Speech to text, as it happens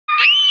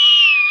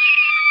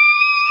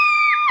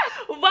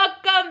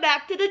welcome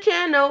back to the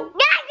channel.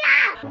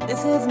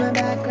 This is my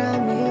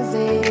background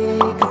music,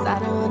 cause I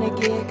don't wanna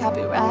get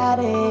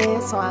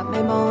copyrighted. So I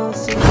made my own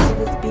shit to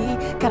this beat,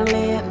 kinda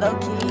lay it low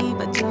key,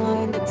 but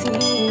join the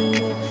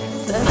team.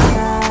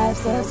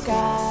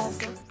 Subscribe.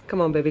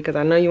 Come on, baby, because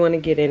I know you want to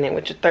get in it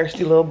with your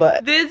thirsty little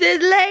butt. This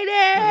is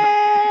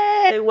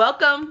Laiden.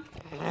 Welcome.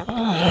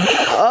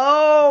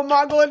 Oh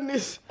my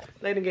goodness.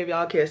 Laiden gave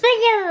y'all a kiss.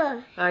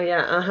 Oh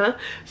yeah,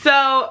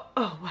 So,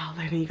 oh wow,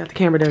 Laiden, you got the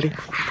camera dirty.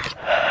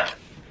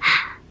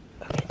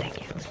 Okay,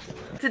 thank you.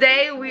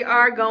 Today we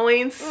are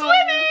going swimming.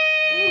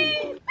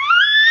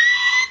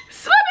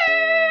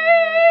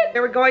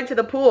 And we're going to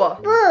the pool.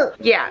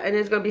 Yeah, and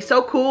it's gonna be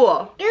so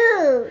cool.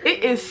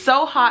 It is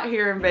so hot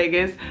here in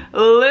Vegas.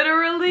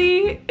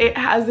 Literally, it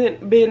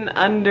hasn't been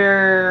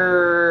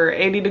under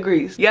 80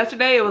 degrees.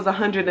 Yesterday it was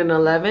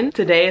 111.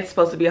 Today it's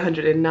supposed to be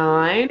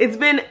 109. It's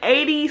been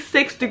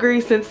 86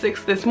 degrees since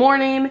 6 this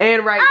morning.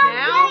 And right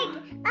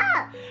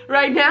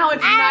now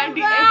it's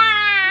 98.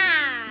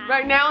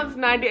 Right now it's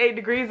 98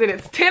 degrees and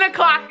it's 10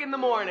 o'clock in the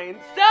morning.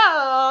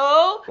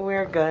 So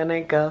we're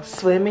gonna go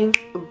swimming.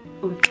 Ooh,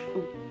 ooh, ooh,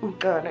 ooh.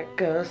 Gonna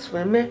go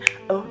swimming.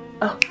 Oh,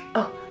 oh,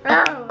 oh,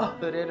 oh, oh.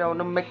 Put it on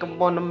to make 'em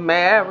wanna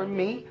marry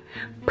me.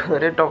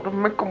 Put it on to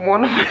make 'em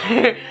wanna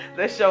marry.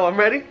 Let's show 'em.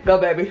 Ready? Go,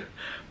 baby.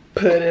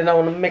 Put it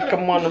on to make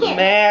 'em wanna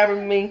marry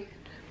me.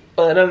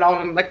 Put it on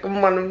to make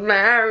 'em wanna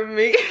marry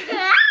me.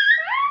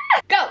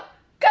 Go,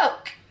 go,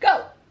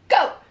 go,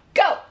 go,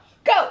 go,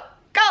 go,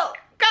 go,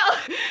 go.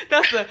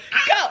 That's a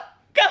go,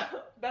 go.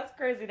 That's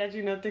crazy that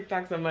you know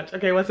TikTok so much.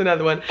 Okay, what's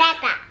another one?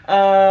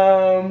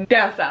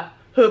 Down south,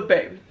 hood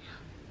baby.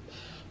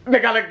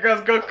 Make all the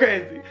girls go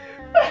crazy.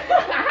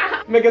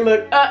 Make it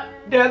look up,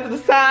 down to the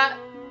side,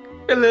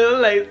 a little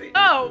lazy.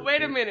 Oh,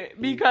 wait a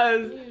minute,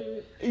 because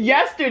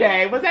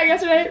yesterday, was that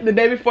yesterday? The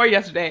day before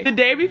yesterday. The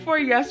day before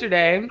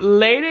yesterday,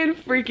 Laiden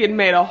freaking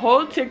made a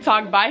whole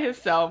TikTok by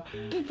himself,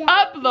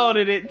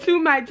 uploaded it to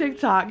my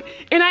TikTok,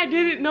 and I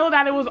didn't know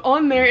that it was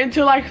on there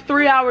until like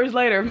 3 hours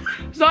later.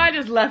 So I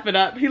just left it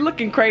up. He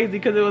looking crazy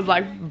because it was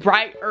like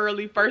bright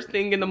early, first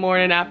thing in the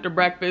morning after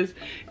breakfast,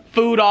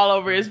 food all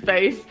over his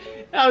face.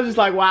 I was just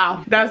like,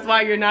 wow, that's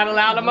why you're not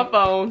allowed on my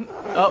phone.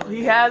 Oh,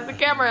 he has the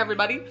camera,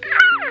 everybody.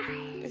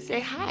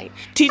 Say hi.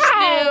 Teach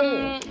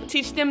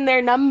them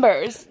their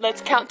numbers.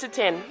 Let's count to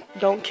 10.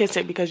 Don't kiss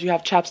it because you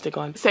have chapstick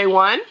on. Say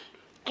 1,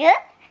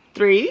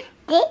 3,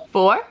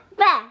 4,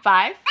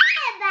 5.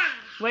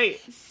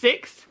 Wait,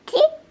 6,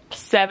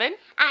 7,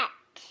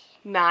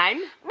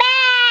 9,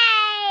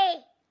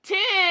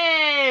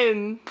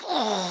 10.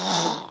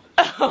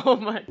 Oh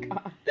my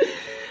God.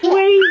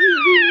 Crazy.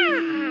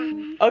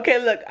 Okay,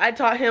 look, I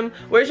taught him.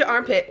 Where's your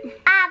armpit?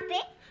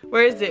 Armpit.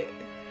 Where is it?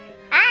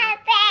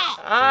 Armpit.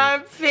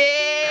 Armpit.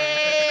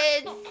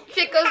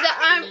 Tickles the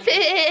armpit.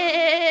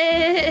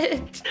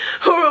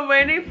 We're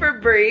waiting for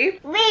Bree.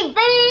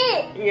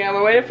 Yeah,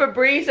 we're waiting for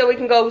Bree so we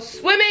can go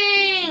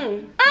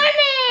swimming.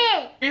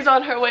 She's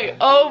on her way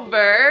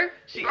over.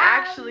 She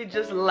actually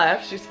just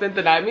left. She spent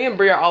the night. Me and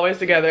Bree are always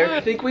together. I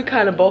think we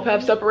kind of both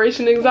have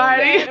separation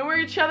anxiety. And we're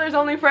each other's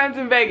only friends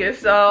in Vegas.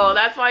 So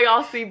that's why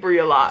y'all see Bree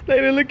a lot.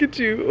 Lady, look at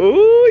you.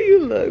 Ooh, you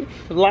look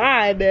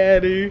fly,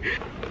 daddy.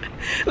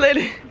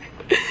 Lady,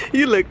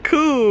 you look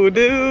cool,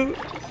 dude.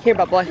 Here,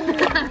 my boy.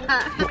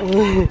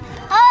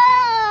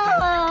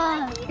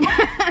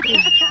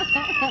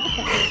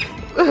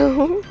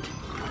 Oh.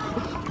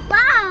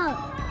 Wow.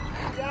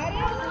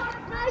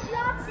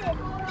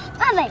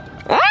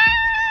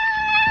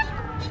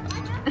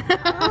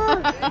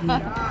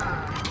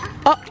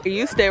 Oh,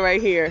 you stay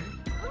right here.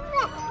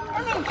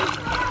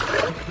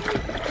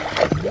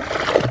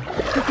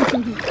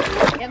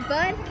 Have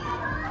fun?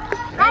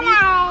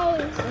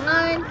 Bye.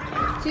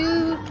 1,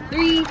 2,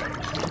 3.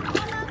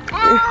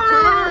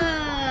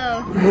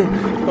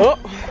 Oh.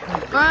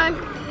 Come on.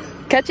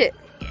 Catch it.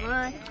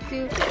 1,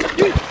 2,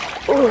 3.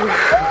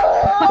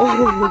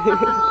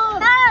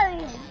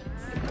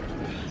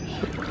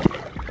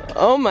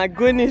 Oh my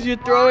goodness, you're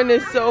throwing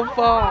it so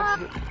far.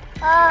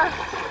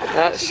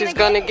 She's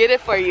gonna get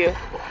it for you.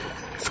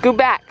 Scoot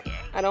back.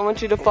 I don't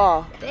want you to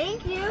fall.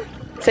 Thank you.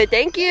 Say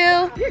thank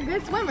you. You're a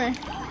good swimmer.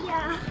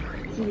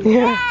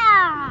 Yeah.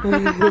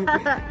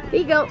 Here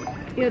you go.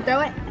 You gonna throw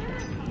it?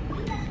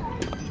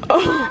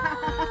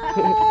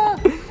 Oh.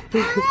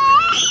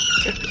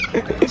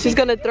 She's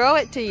gonna throw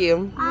it to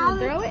you.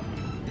 Throw it?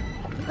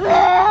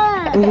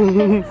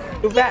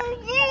 Scoot back.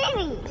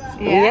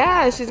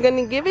 Yeah, she's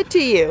gonna give it to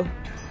you.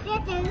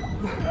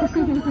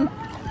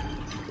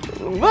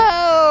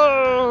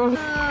 Whoa!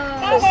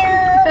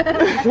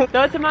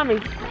 Throw it to mommy.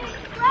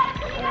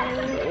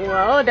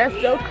 Whoa, that's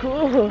so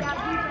cool.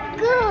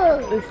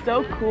 It's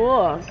so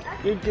cool.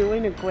 You're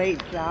doing a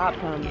great job,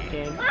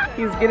 Pumpkin.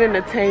 He's getting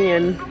a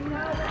tan,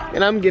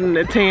 and I'm getting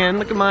a tan.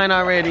 Look at mine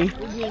already.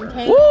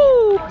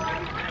 Woo!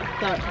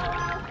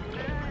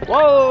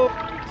 Whoa!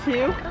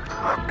 2.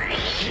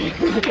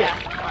 Yeah.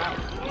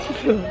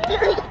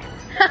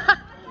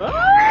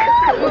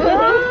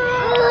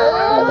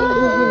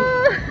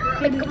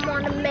 Come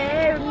on and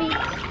marry me.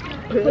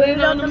 Put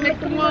it on to make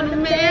them wanna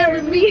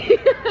marry me.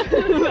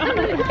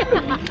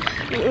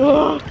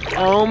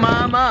 Oh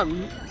my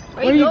mom.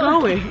 Where you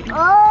going?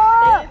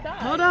 Oh!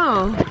 Hold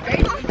on.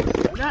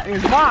 That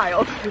is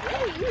wild.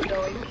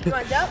 You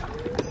want to jump?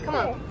 Come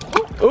on.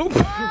 Oop.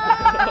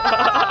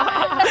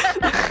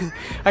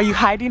 Are you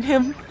hiding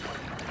him?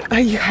 Are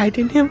you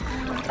hiding him?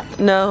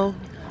 No.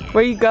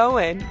 Where you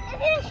going?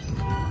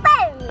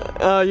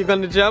 Oh, you're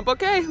gonna jump?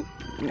 Okay.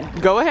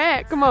 Go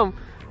ahead. Come on.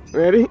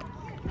 Ready?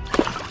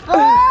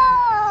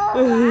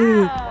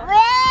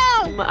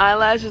 My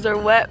eyelashes are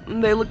wet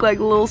and they look like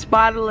little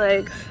spider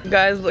legs.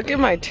 Guys, look at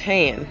my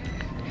tan.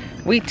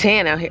 We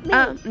tan out here.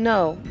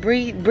 No,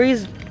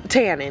 Bree's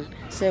tanning.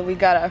 So we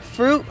got our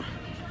fruit.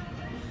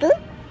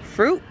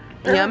 Fruit.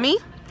 Yummy.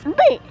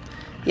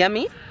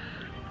 Yummy.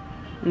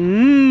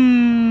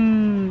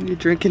 Mmm. You're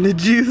drinking the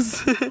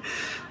juice.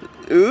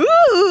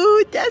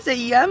 Ooh, that's a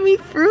yummy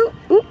fruit.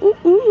 Ooh, ooh,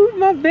 ooh,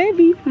 my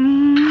baby.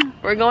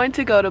 We're going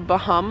to go to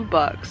Bahama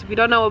Bucks. If you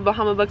don't know what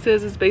Bahama Bucks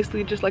is, it's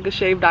basically just like a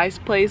shaved ice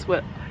place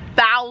with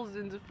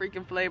thousands of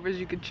freaking flavors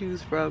you could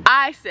choose from.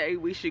 I say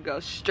we should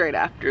go straight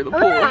after the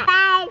pool.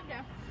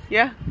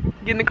 Yeah?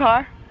 Get in the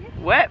car?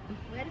 Wet?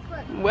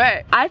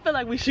 Wet. I feel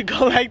like we should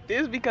go like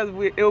this because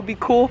it'll be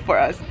cool for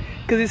us.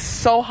 Because it's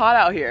so hot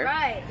out here.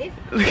 Right.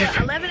 It's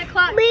 11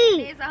 o'clock.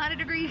 It's 100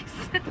 degrees.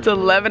 It's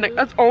 11.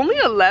 It's only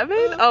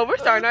 11? Oh, we're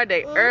starting our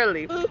day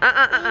early.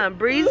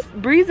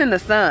 Breeze in the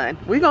sun.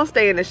 We gonna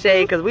stay in the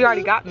shade because we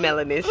already got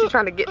melanin. She's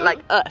trying to get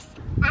like us.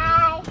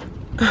 Hi.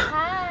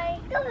 Hi.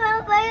 Come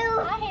on, Boo.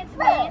 Hi, handsome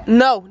man.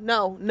 No,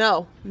 no,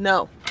 no,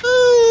 no.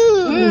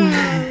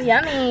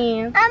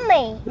 Yummy.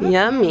 Yummy.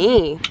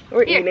 Yummy.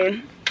 We're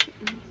eating.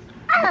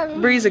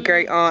 Bree's a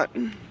great aunt.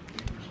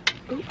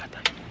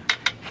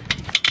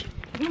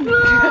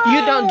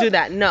 You don't do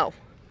that. No.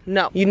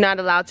 No. You're not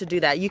allowed to do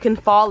that. You can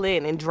fall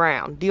in and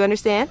drown. Do you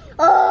understand?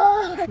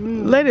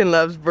 Laiden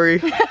loves Bree.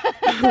 Say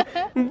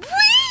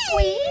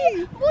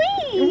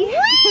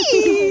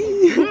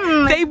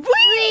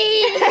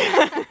Bree.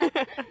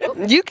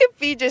 You can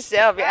feed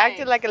yourself. You're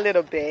acting like a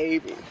little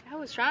baby. I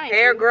was trying.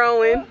 Hair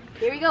growing.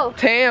 Here we go.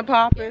 Tan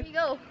popping. Here we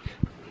go.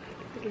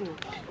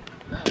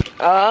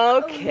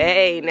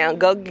 Okay, now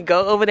go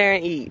over there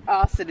and eat.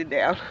 I'll sit it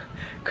down.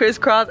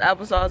 Crisscross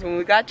applesauce when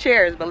we got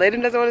chairs, but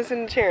Laiden doesn't want to sit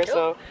in the chair,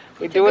 so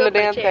we're doing the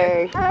damn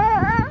thing.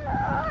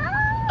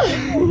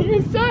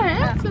 You're so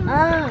handsome.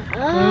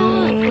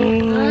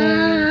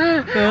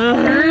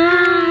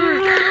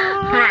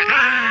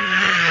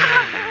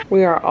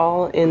 We are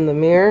all in the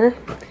mirror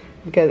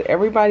because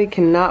everybody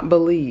cannot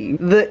believe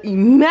the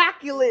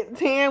immaculate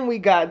tan we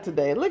got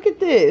today. Look at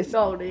this.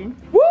 Golden.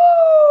 Woo!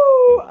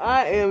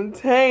 I am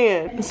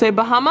tan. Say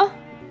Bahama?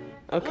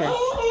 Okay.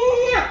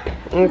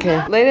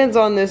 Okay. Laiden's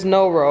on this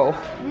no roll.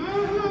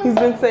 He's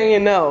been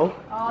saying no.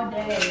 All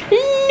day.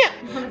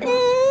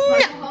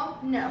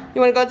 No. You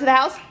wanna go to the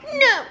house?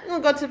 No. You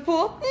wanna go to the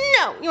pool?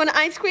 No. You want an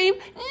ice cream?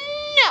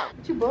 No.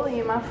 What you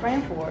bullying my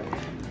friend for?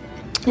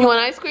 You want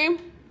ice cream?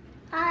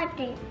 I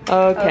did.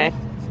 Okay.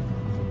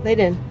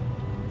 Laiden,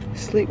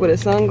 sleep with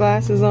his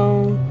sunglasses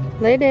on.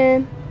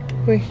 Laiden,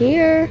 we're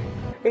here.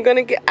 We're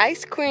gonna get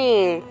ice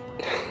cream.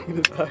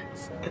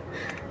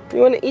 You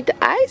wanna eat the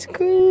ice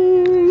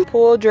cream?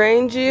 Pool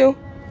drains you.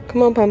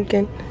 Come on,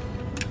 pumpkin.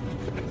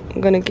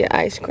 I'm gonna get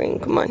ice cream.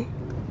 Come on.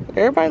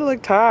 Everybody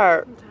look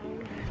tired.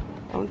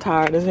 I'm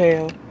tired as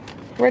hell.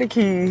 Where the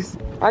keys?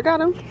 I got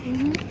them.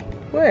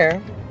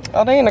 Where?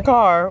 Oh, they in the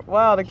car.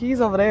 Wow, the keys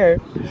over there.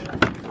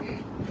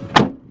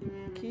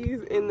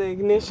 Keys in the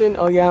ignition.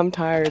 Oh yeah, I'm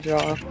tired,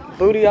 y'all.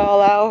 Booty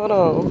all out. Hold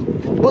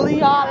on.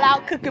 Bully all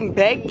out cooking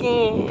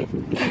bacon.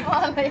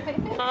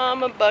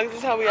 My bugs. This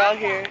is how we out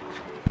here.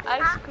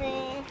 Ice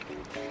cream.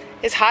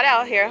 It's hot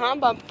out here, huh,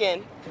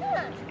 pumpkin?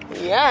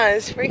 Yeah,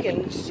 it's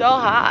freaking so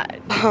hot.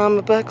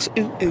 My bugs.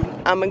 Ooh, ooh.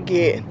 I'ma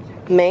get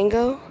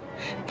mango,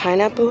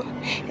 pineapple,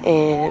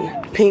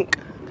 and pink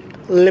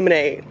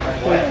lemonade.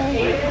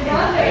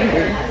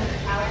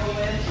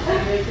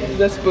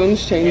 The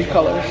spoons change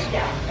colors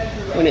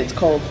when it's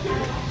cold.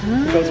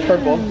 It goes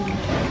purple.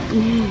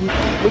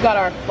 We got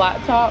our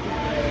flat top.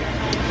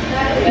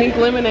 Pink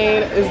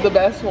lemonade is the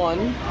best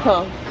one,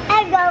 huh?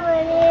 I got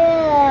one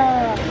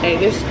here. Hey,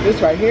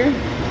 this right here,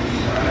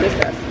 this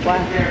guy's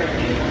flat.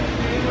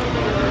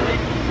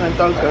 My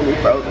throat's gonna be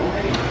frozen.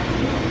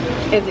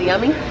 Is it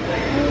yummy?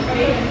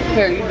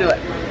 Here, you do it.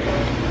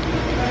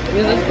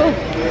 Use a spoon.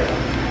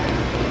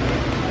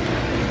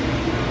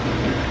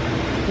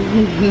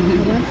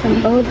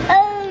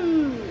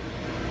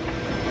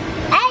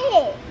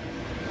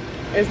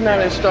 It's not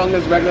as strong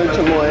as regular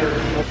chamoy.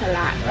 That's a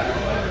lot.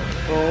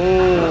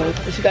 Oh,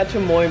 she got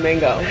chamoy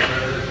mango.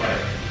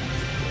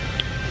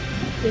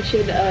 They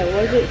should,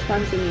 what is it?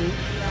 Sponsor me.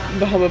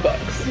 Bahama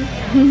Bucks.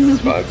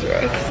 Sponsor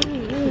us.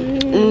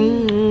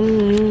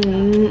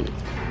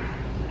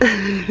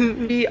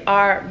 We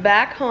are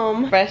back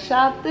home, fresh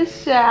out the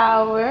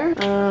shower,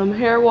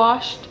 hair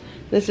washed.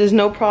 This is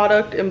no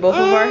product in both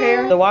of our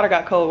hair. The water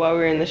got cold while we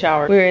were in the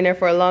shower. We were in there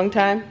for a long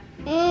time.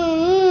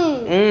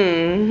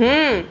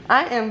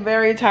 I am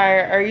very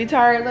tired. Are you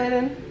tired,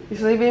 Laiden? You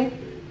sleeping?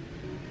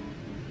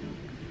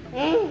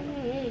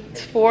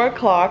 It's 4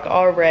 o'clock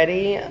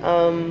already.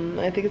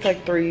 I think it's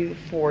like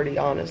 3:40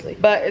 honestly.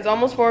 But it's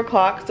almost 4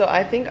 o'clock, so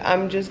I think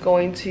I'm just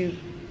going to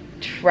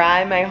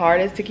try my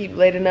hardest to keep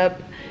Laiden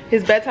up.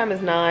 His bedtime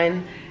is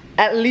 9.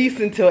 At least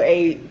until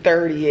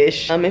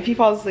 8:30ish. If he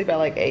falls asleep at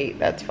like 8,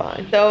 that's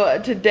fine. So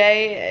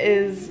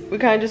today we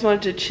kind of just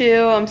wanted to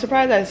chill. I'm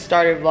surprised I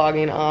started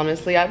vlogging,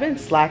 honestly. I've been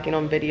slacking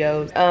on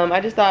videos.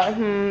 I just thought,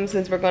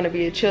 since we're going to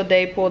be a chill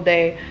day, pool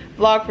day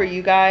vlog for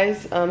you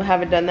guys.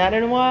 Haven't done that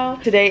in a while.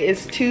 Today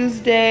is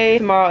Tuesday.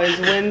 Tomorrow is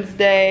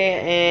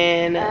Wednesday,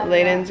 and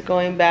Laiden's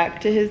going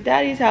back to his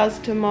daddy's house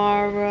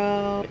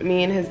tomorrow.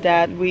 Me and his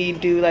dad, we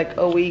do like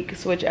a week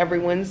switch every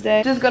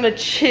Wednesday. Just gonna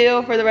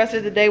chill for the rest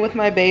of the day with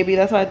my baby.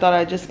 That's why I thought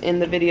I'd just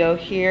end the video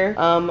here.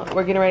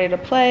 We're getting ready to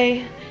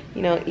play,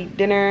 you know, eat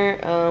dinner.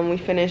 We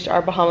finished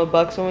our Bahama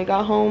Bucks when we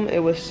got home. It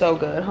was so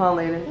good, huh,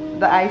 Laiden?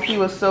 The icy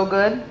was so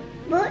good.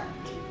 What?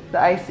 The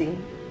icy.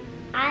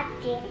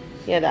 Icy.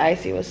 Yeah, the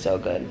icy was so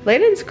good.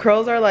 Laiden's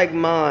curls are like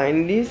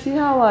mine. Do you see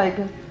how like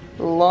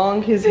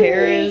long his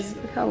hair is?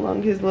 How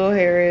long his little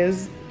hair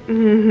is?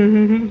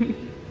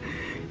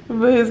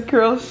 But his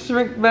curls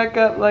shrink back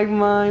up like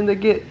mine. They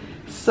get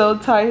so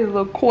tight, his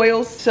little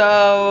coils.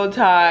 So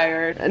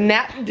tired. A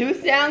nap do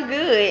sound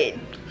good.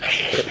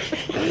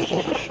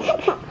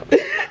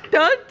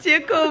 Don't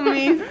tickle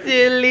me,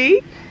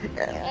 silly.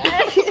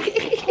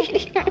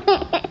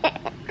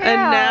 A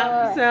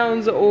nap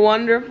sounds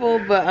wonderful,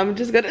 but I'm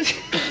just gonna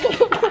stop.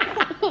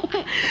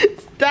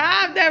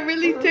 That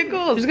really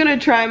tickles. I'm just gonna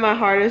try my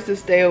hardest to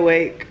stay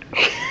awake.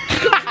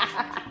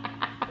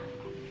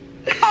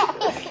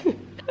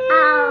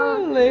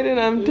 Laiden,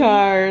 I'm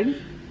tired.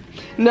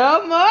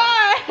 No more.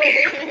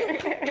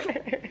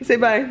 Say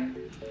bye.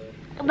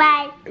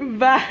 Bye.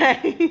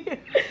 Bye.